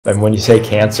And when you say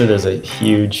cancer, there's a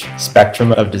huge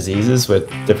spectrum of diseases with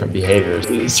different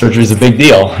behaviors. Surgery is a big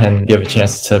deal, and you have a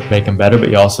chance to make them better, but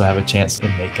you also have a chance to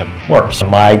make them worse.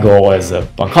 My goal as an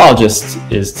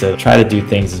oncologist is to try to do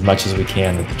things as much as we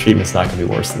can that the treatment's not going to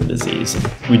be worse than the disease.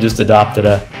 And we just adopted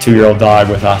a 2-year-old dog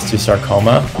with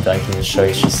osteosarcoma. I can just show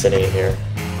you, she's sitting in here.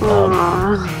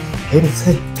 Hey,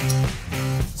 say.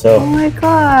 So, oh my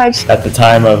gosh. At the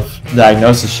time of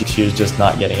diagnosis, she was just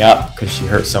not getting up because she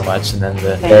hurt so much. And then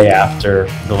the day after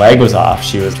the leg was off,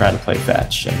 she was trying to play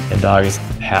fetch. And dog is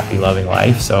happy, loving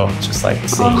life. So it's just like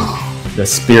seeing the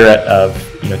spirit of,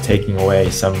 taking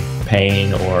away some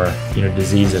pain or,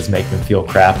 diseases, make them feel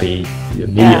crappy.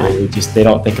 Immediately, they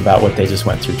don't think about what they just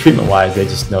went through treatment-wise. They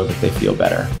just know that they feel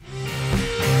better.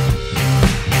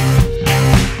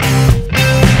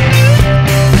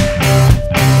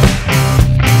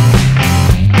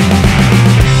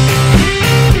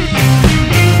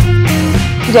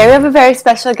 Today we have a very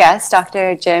special guest,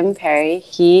 Dr. Jim Perry.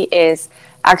 He is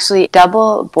actually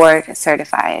double board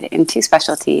certified in 2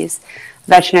 specialties,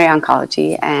 veterinary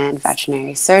oncology and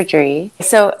veterinary surgery.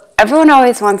 So everyone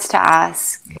always wants to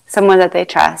ask someone that they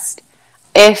trust,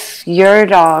 if your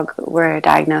dog were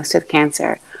diagnosed with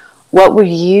cancer, what would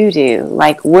you do?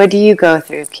 Like, would you go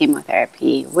through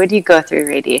chemotherapy? Would you go through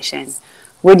radiation?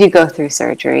 Would you go through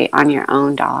surgery on your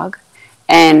own dog?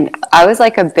 And I was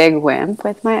like a big wimp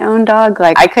with my own dog.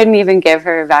 Like, I couldn't even give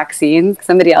her vaccines.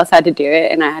 Somebody else had to do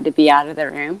it, and I had to be out of the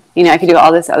room. I could do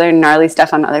all this other gnarly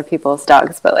stuff on other people's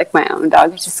dogs, but like my own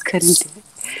dog, I just couldn't do it.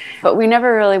 But we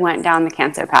never really went down the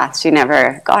cancer path. She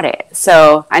never got it.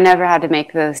 So I never had to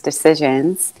make those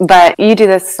decisions. But you do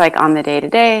this like on the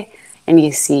day-to-day, and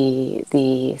you see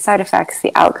the side effects,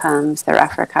 the outcomes, the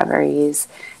rough recoveries,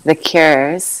 the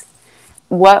cures.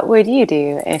 What would you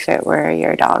do if it were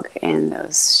your dog in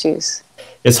those shoes?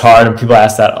 It's hard, and people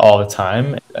ask that all the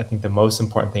time. I think the most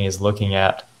important thing is looking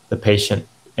at the patient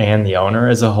and the owner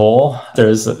as a whole.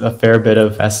 There's a fair bit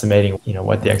of estimating,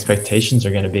 what the expectations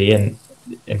are going to be, and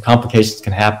complications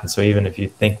can happen. So even if you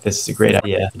think this is a great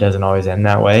idea, it doesn't always end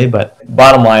that way. But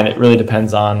bottom line, it really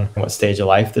depends on what stage of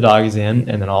life the dog is in,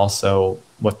 and then also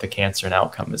what the cancer and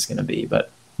outcome is going to be.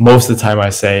 But most of the time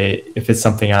I say, if it's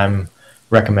something I'm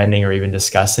recommending or even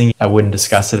discussing, I wouldn't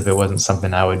discuss it if it wasn't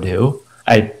something I would do.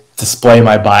 I display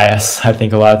my bias, I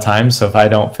think, a lot of times. So if I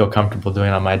don't feel comfortable doing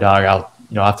it on my dog, I'll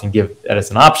often give it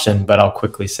as an option, but I'll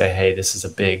quickly say, hey, this is a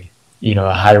big,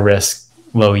 a high risk,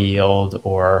 low yield,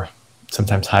 or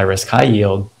sometimes high risk, high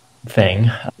yield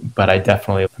thing. But I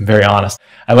definitely am very honest.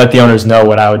 I let the owners know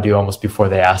what I would do almost before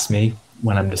they ask me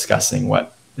when I'm discussing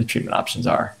what the treatment options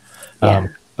are. Yeah.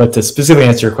 But to specifically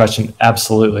answer your question,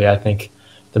 absolutely. I think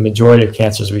the majority of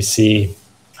cancers we see,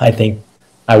 I think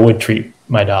I would treat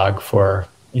my dog for,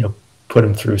 put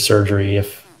him through surgery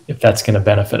if that's going to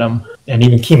benefit him, and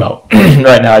even chemo.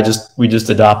 Right now, we just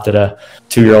adopted a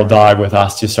 2-year-old dog with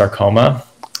osteosarcoma.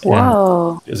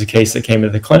 Whoa! It was a case that came to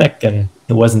the clinic, and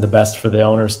it wasn't the best for the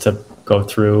owners to go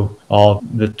through all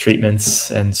the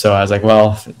treatments. And so I was like,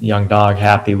 well, young dog,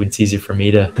 happy. It's easy for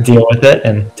me to deal with it.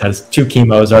 And has 2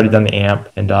 chemos, already done the amp,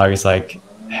 and dog is like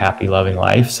happy, loving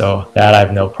life. So that I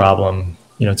have no problem.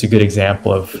 It's a good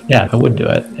example of, I would do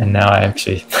it. And now I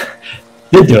actually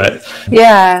did do it.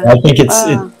 Yeah. I think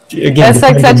that's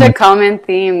like such a common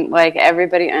theme. Like,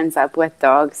 everybody ends up with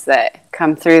dogs that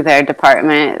come through their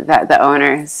department that the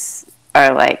owners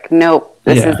are like, nope,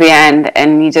 this is the end.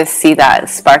 And you just see that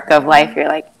spark of life. You're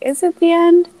like, is it the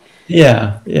end?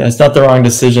 Yeah. It's not the wrong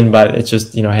decision, but it's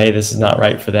just, hey, this is not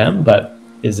right for them, but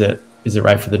is it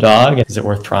right for the dog? Is it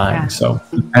worth trying? So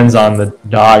it depends on the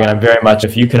dog. And I'm very much,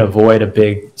 if you can avoid a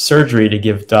big surgery to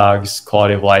give dogs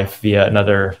quality of life via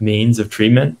another means of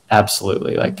treatment,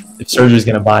 absolutely. Like, if surgery is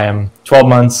going to buy them 12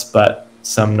 months, but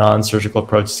some non-surgical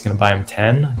approach is going to buy them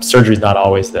 10, surgery is not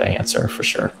always the answer, for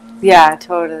sure. Yeah,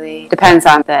 totally. Depends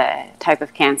on the type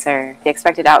of cancer, the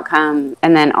expected outcome,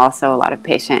 and then also a lot of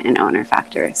patient and owner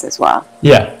factors as well.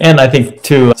 Yeah, and I think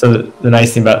too, so the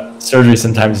nice thing about surgery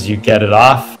sometimes is you get it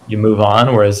off, you move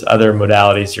on, whereas other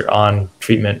modalities, you're on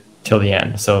treatment till the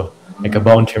end. So like a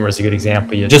bone tumor is a good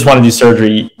example. You just want to do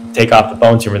surgery, take off the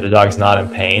bone tumor, the dog's not in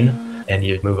pain, and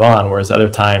you move on. Whereas other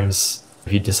times,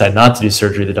 if you decide not to do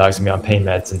surgery, the dog's going to be on pain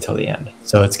meds until the end.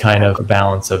 So it's kind of a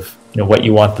balance of what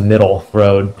you want the middle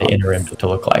road, the interim, to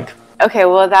look like. Okay,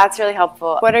 well, that's really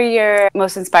helpful. What are your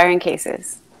most inspiring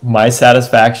cases? My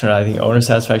satisfaction, and I think owner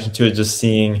satisfaction too, is just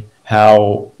seeing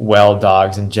how well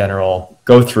dogs in general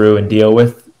go through and deal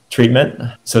with treatment.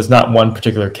 So it's not one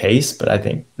particular case, but I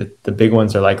think the big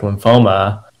ones are like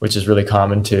lymphoma, which is really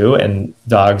common too. And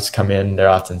dogs come in, they're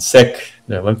often sick,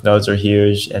 their lymph nodes are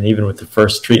huge. And even with the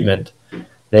first treatment,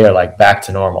 they are like back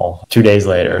to normal 2 days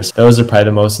later. So those are probably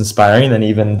the most inspiring. And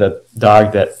even the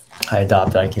dog that I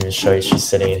adopted, I can even show you, she's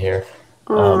sitting in here.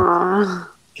 Aww.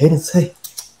 Cadence, hey.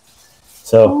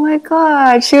 Oh my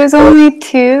God, she was only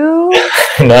 2?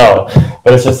 No,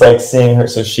 but it's just like seeing her.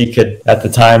 So she could, at the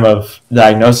time of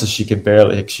diagnosis, she could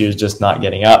barely, she was just not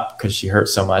getting up because she hurt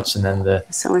so much. And then the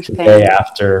day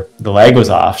after the leg was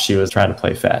off, she was trying to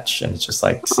play fetch. And it's just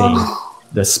like seeing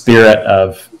the spirit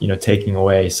of, taking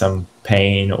away some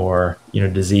pain or,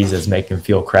 disease that's making them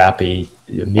feel crappy.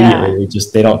 Immediately,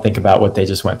 they don't think about what they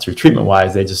just went through treatment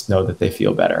wise. They just know that they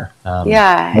feel better.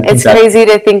 It's crazy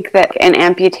to think that an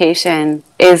amputation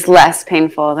is less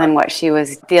painful than what she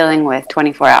was dealing with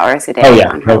 24 hours a day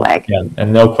on her leg. Yeah,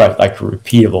 and no question, like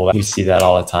repeatable. We see that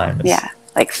all the time.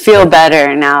 Like feel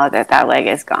better now that leg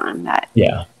is gone.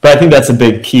 But I think that's a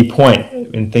big key point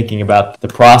in thinking about the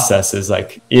process is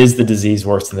like, is the disease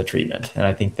worse than the treatment? And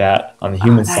I think that on the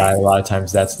human side, a lot of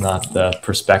times that's not the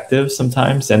perspective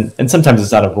sometimes. And sometimes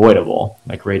it's not avoidable.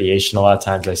 Like radiation, a lot of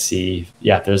times I see,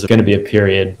 there's going to be a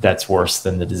period that's worse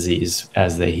than the disease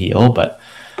as they heal. But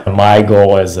my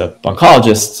goal as an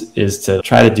oncologist is to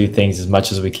try to do things as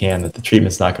much as we can that the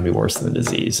treatment's not going to be worse than the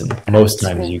disease. And most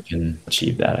times you can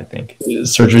achieve that, I think.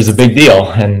 Surgery is a big deal,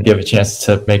 and you have a chance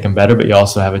to make them better, but you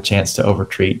also have a chance to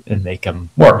overtreat and make them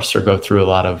worse or go through a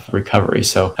lot of recovery.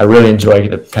 So I really enjoy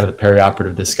the kind of the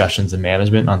perioperative discussions and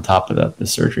management on top of the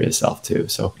surgery itself too.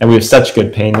 And we have such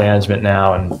good pain management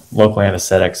now, and local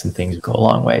anesthetics and things go a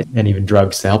long way, and even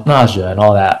drugs to help nausea and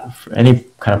all that. For any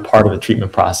kind of part of the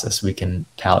treatment process, we can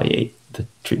palliate the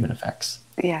treatment effects.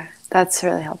 Yeah, that's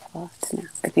really helpful to know.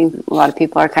 I think a lot of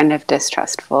people are kind of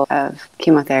distrustful of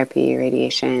chemotherapy,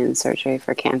 radiation, surgery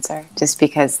for cancer, just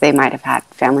because they might have had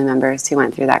family members who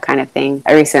went through that kind of thing.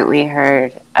 I recently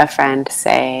heard a friend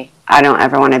say, I don't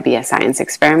ever want to be a science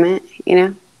experiment,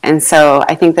 And so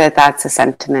I think that that's a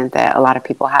sentiment that a lot of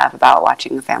people have about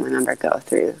watching a family member go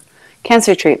through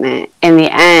cancer treatment. In the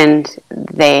end,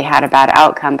 they had a bad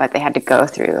outcome, but they had to go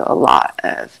through a lot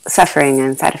of suffering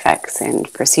and side effects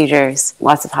and procedures,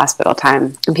 lots of hospital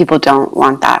time, and people don't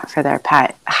want that for their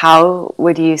pet. How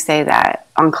would you say that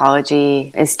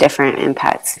oncology is different in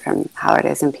pets from how it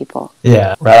is in people?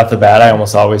 Yeah, right off the bat, I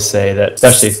almost always say that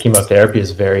especially chemotherapy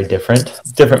is very different.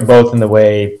 Different both in the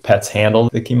way pets handle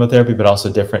the chemotherapy, but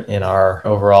also different in our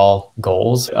overall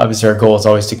goals. Obviously, our goal is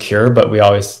always to cure, but we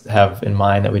always have in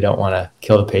mind that we don't want to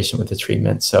kill the patient with the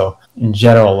treatment. So in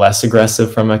general, less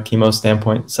aggressive from a chemo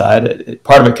standpoint side.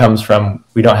 Part of it comes from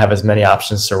we don't have as many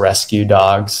options to rescue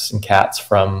dogs and cats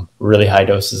from really high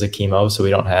doses of chemo. So we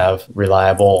don't have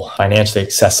reliable, financially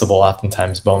accessible,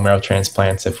 oftentimes bone marrow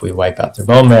transplants if we wipe out their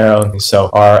bone marrow. And so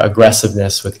our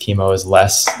aggressiveness with chemo is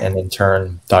less, and in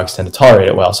turn, dogs tend to tolerate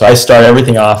it well. So I start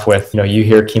everything off with, you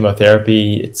hear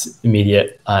chemotherapy, it's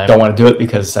immediate. I don't want to do it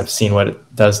because I've seen what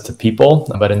it does to people.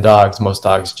 But in dogs, most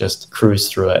dogs just cruise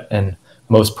through it. And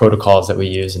most protocols that we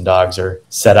use in dogs are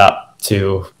set up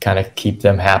to kind of keep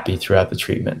them happy throughout the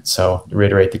treatment. So to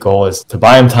reiterate, the goal is to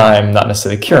buy them time, not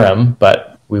necessarily cure them,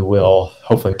 but we will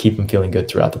hopefully keep them feeling good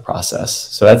throughout the process.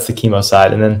 So that's the chemo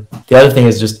side. And then the other thing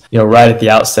is just, right at the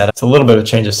outset, it's a little bit of a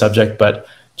change of subject, but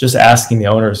just asking the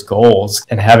owner's goals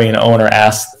and having an owner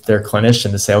ask their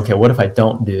clinician to say, okay, what if I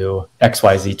don't do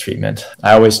XYZ treatment?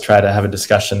 I always try to have a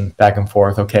discussion back and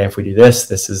forth. Okay, if we do this,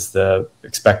 this is the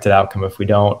expected outcome. If we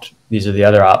don't, these are the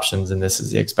other options, and this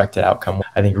is the expected outcome.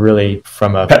 I think really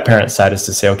from a pet parent side is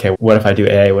to say, okay, what if I do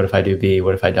A? What if I do B?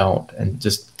 What if I don't? And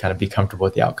just kind of be comfortable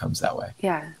with the outcomes that way.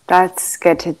 Yeah, that's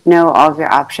good to know all of your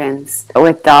options.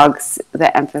 With dogs,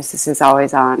 the emphasis is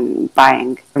always on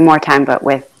buying more time, but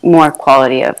with more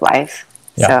quality of life.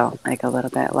 Yeah. So like a little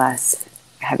bit less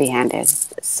heavy-handed.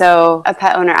 So a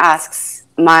pet owner asks,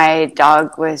 my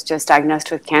dog was just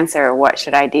diagnosed with cancer. What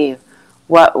should I do?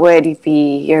 What would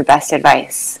be your best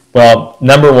advice? Well,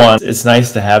 number one, it's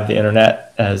nice to have the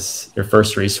internet as your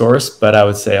first resource, but I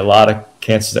would say a lot of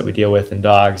cancers that we deal with in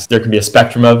dogs, there can be a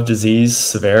spectrum of disease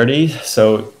severity.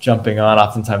 So jumping on,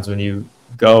 oftentimes when you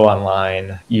go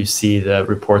online, you see the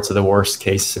reports of the worst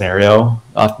case scenario.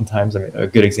 Oftentimes, a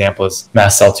good example is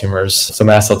mast cell tumors. So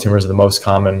mast cell tumors are the most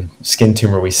common skin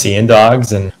tumor we see in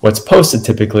dogs. And what's posted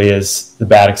typically is the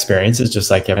bad experiences, just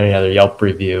like any other Yelp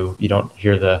review. You don't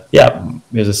hear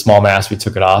there's a small mass, we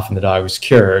took it off and the dog was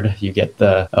cured. You get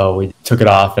we took it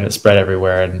off and it spread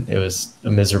everywhere and it was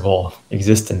a miserable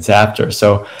existence after.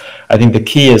 So I think the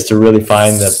key is to really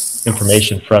find the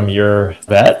information from your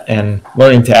vet and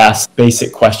learning to ask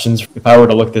basic questions. If I were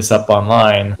to look this up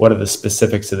online, what are the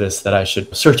specifics of this that I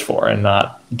should search for, and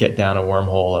not get down a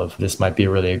wormhole of this might be a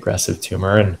really aggressive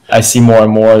tumor. And I see more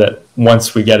and more that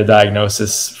once we get a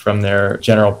diagnosis from their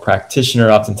general practitioner,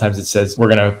 oftentimes it says,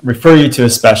 we're going to refer you to a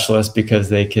specialist because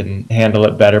they can handle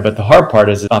it better. But the hard part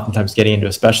is oftentimes getting into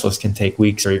a specialist can take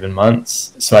weeks or even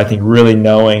months. So I think really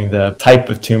knowing the type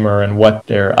of tumor and what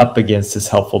they're up against is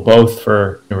helpful, both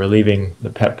for relieving the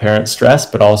pet parent stress,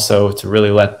 but also to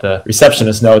really let the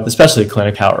receptionist know, especially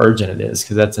clinic, how urgent it is.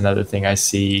 Because that's another thing I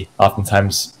see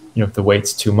oftentimes. If the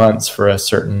wait's 2 months for a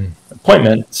certain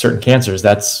appointment, certain cancers,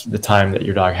 that's the time that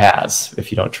your dog has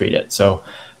if you don't treat it. So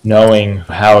knowing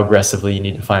how aggressively you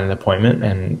need to find an appointment,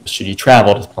 and should you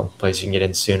travel to a place you can get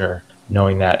in sooner,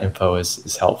 knowing that info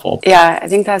is helpful. Yeah, I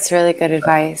think that's really good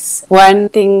advice. One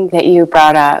thing that you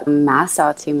brought up, mast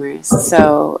cell tumors.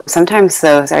 So sometimes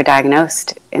those are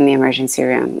diagnosed in the emergency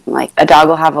room. Like a dog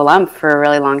will have a lump for a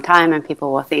really long time and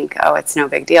people will think, oh, it's no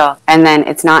big deal. And then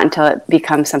it's not until it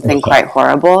becomes something quite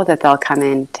horrible that they'll come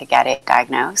in to get it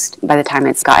diagnosed. By the time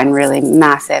it's gotten really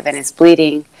massive and is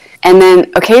bleeding. And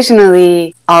then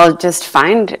occasionally I'll just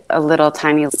find a little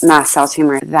tiny mast cell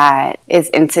tumor that is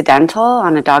incidental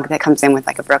on a dog that comes in with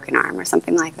like a broken arm or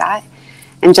something like that.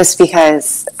 And just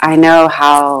because I know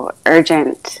how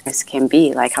urgent this can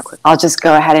be, like how quick, I'll just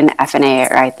go ahead and FNA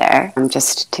it right there,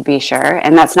 just to be sure.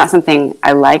 And that's not something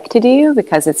I like to do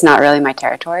because it's not really my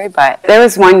territory. But there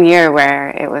was one year where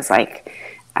it was like,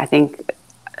 I think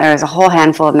there was a whole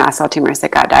handful of mast cell tumors that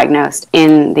got diagnosed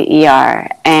in the ER.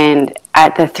 And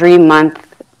at the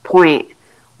 3-month point,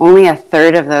 only a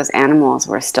third of those animals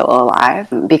were still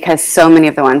alive because so many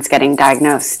of the ones getting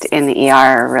diagnosed in the ER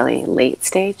are really late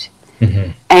stage.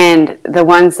 Mm-hmm. And the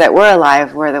ones that were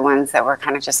alive were the ones that were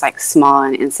kind of just like small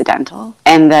and incidental.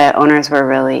 And the owners were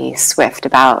really swift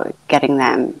about getting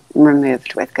them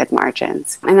removed with good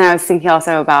margins. And then I was thinking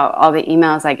also about all the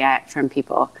emails I get from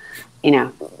people,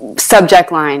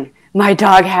 subject line, my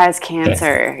dog has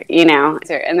cancer,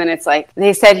 and then it's like,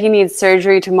 they said he needs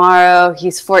surgery tomorrow.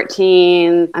 He's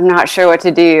 14. I'm not sure what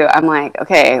to do. I'm like,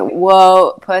 okay,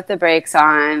 whoa, put the brakes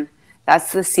on.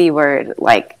 That's the C word.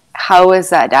 Like, how was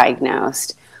that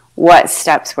diagnosed? What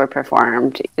steps were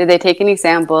performed? Did they take any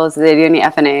samples? Did they do any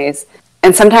FNAs?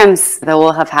 And sometimes they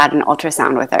will have had an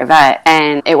ultrasound with our vet,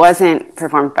 and it wasn't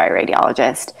performed by a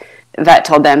radiologist. Vet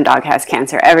told them dog has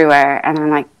cancer everywhere. And I'm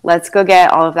like, let's go get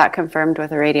all of that confirmed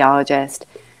with a radiologist.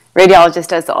 Radiologist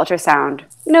does the ultrasound,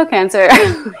 no cancer.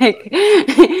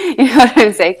 You know what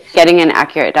I'm saying? Getting an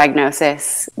accurate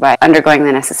diagnosis by undergoing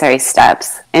the necessary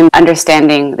steps and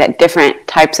understanding that different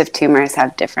types of tumors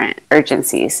have different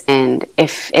urgencies. And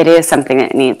if it is something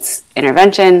that needs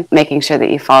intervention, making sure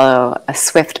that you follow a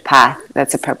swift path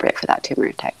that's appropriate for that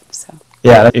tumor type. So.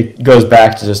 Yeah, it goes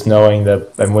back to just knowing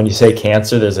that when you say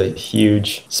cancer, there's a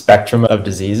huge spectrum of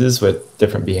diseases with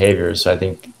different behaviors. So I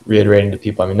think reiterating to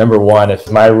people, number one,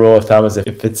 if my rule of thumb is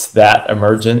if it's that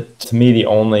emergent, to me, the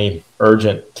only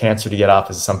urgent cancer to get off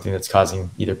is something that's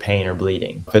causing either pain or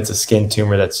bleeding. If it's a skin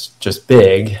tumor that's just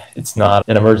big, it's not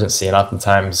an emergency. And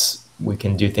oftentimes we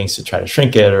can do things to try to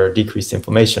shrink it or decrease the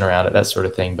inflammation around it, that sort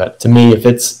of thing. But to me, if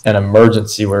it's an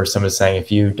emergency where somebody's saying,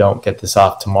 if you don't get this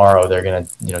off tomorrow, they're going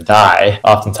to, die,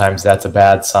 oftentimes that's a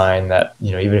bad sign that,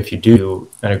 even if you do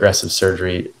an aggressive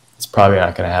surgery, it's probably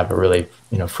not going to have a really,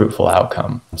 fruitful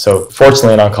outcome. So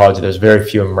fortunately in oncology, there's very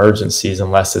few emergencies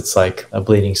unless it's like a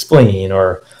bleeding spleen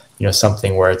or,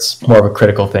 something where it's more of a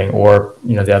critical thing, or,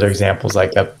 the other examples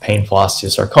like a painful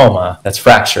osteosarcoma that's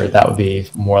fractured, that would be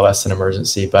more or less an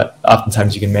emergency. But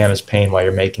oftentimes you can manage pain while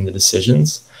you're making the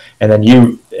decisions. And then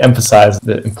you emphasize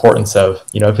the importance of,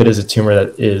 if it is a tumor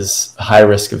that is high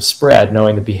risk of spread,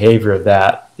 knowing the behavior of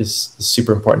that is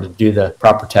super important to do the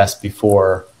proper test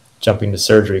before jumping to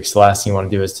surgery, because the last thing you want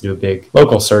to do is to do a big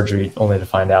local surgery only to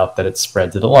find out that it's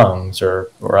spread to the lungs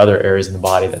or other areas in the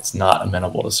body that's not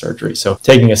amenable to surgery. So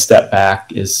taking a step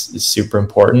back is super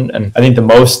important. And I think the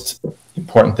most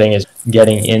important thing is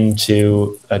getting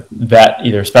into a vet,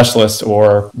 either specialist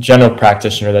or general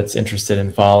practitioner that's interested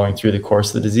in following through the course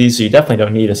of the disease. So you definitely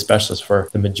don't need a specialist for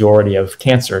the majority of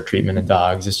cancer treatment in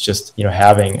dogs. It's just,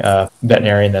 having a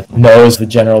veterinarian that knows the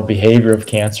general behavior of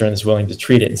cancer and is willing to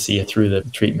treat it and see it through the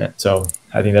treatment. So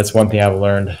I think that's one thing I've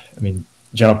learned.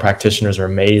 General practitioners are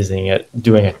amazing at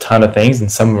doing a ton of things, and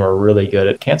some of them are really good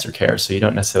at cancer care. So you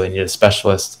don't necessarily need a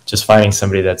specialist. Just finding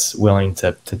somebody that's willing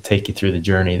to take you through the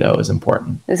journey, though, is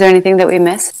important. Is there anything that we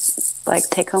missed, like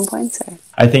take-home points? Or?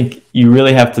 I think you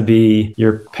really have to be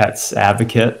your pet's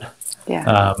advocate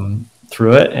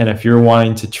through it. And if you're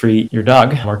wanting to treat your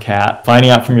dog or cat, finding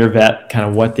out from your vet kind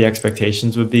of what the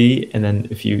expectations would be. And then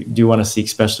if you do want to seek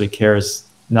specialty care, is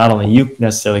not only you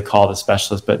necessarily call the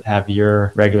specialist, but have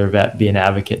your regular vet be an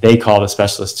advocate. They call the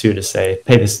specialist too to say,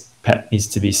 hey, this pet needs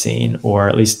to be seen, or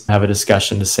at least have a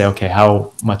discussion to say, okay,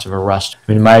 how much of a rush? I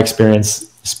mean, in my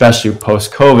experience, especially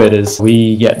post-COVID, is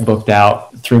we get booked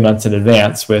out 3 months in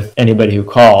advance with anybody who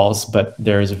calls, but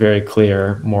there's very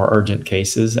clear, more urgent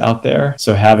cases out there.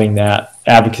 So having that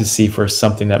advocacy for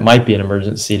something that might be an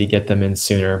emergency to get them in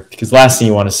sooner, because last thing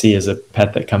you want to see is a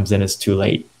pet that comes in is too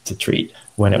late to treat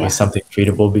when it was something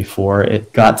treatable before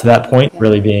it got to that point.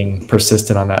 Really being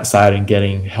persistent on that side and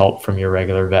getting help from your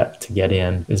regular vet to get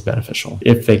in is beneficial.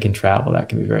 If they can travel, that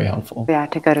can be very helpful. Yeah,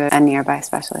 to go to a nearby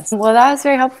specialist. Well, that was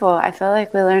very helpful. I feel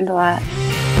like we learned a lot.